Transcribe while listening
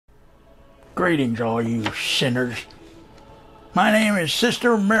Greetings, all you sinners. My name is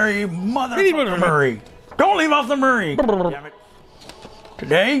Sister Mary Murray. Don't leave off the Murray. Damn it.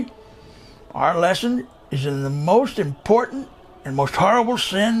 Today, our lesson is in the most important and most horrible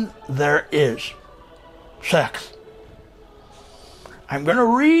sin there is. Sex. I'm going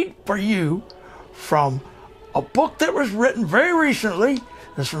to read for you from a book that was written very recently.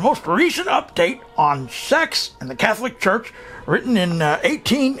 This is the most recent update on sex in the Catholic Church, written in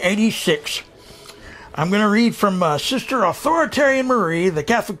 1886. I'm going to read from Sister Authoritarian Marie, the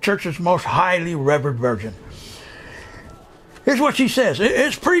Catholic Church's most highly revered virgin. Here's what she says.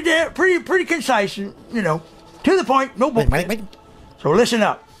 It's pretty concise, you know, to the point, no bullshit. So listen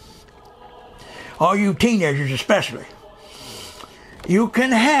up, all you teenagers especially. You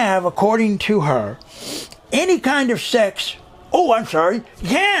can have, according to her, any kind of sex. Oh, I'm sorry. You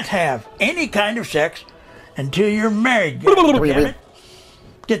can't have any kind of sex until you're married. Damn it.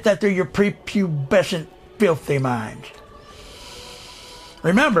 Get that through your prepubescent, filthy minds.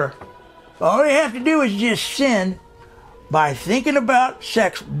 Remember, all you have to do is just sin by thinking about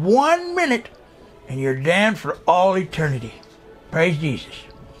sex 1 minute, and you're damned for all eternity. Praise Jesus.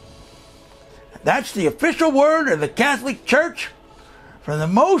 That's the official word of the Catholic Church from the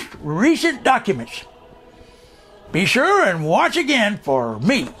most recent documents. Be sure and watch again for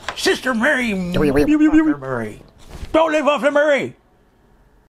me, Sister Mary. Murray. Don't live off the Murray.